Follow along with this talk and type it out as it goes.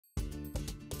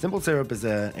Simple syrup is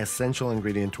an essential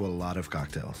ingredient to a lot of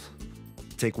cocktails.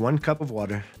 Take 1 cup of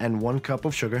water and 1 cup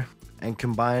of sugar and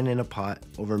combine in a pot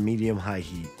over medium-high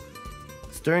heat.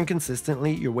 Stirring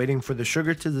consistently, you're waiting for the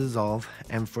sugar to dissolve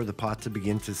and for the pot to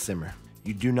begin to simmer.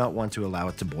 You do not want to allow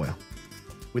it to boil.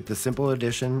 With the simple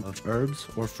addition of herbs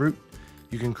or fruit,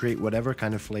 you can create whatever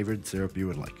kind of flavored syrup you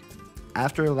would like.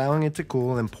 After allowing it to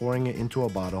cool and pouring it into a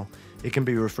bottle, it can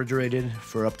be refrigerated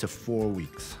for up to 4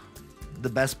 weeks. The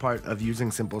best part of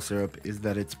using simple syrup is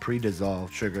that it's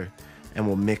pre-dissolved sugar and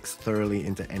will mix thoroughly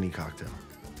into any cocktail.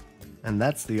 And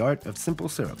that's the art of simple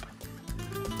syrup.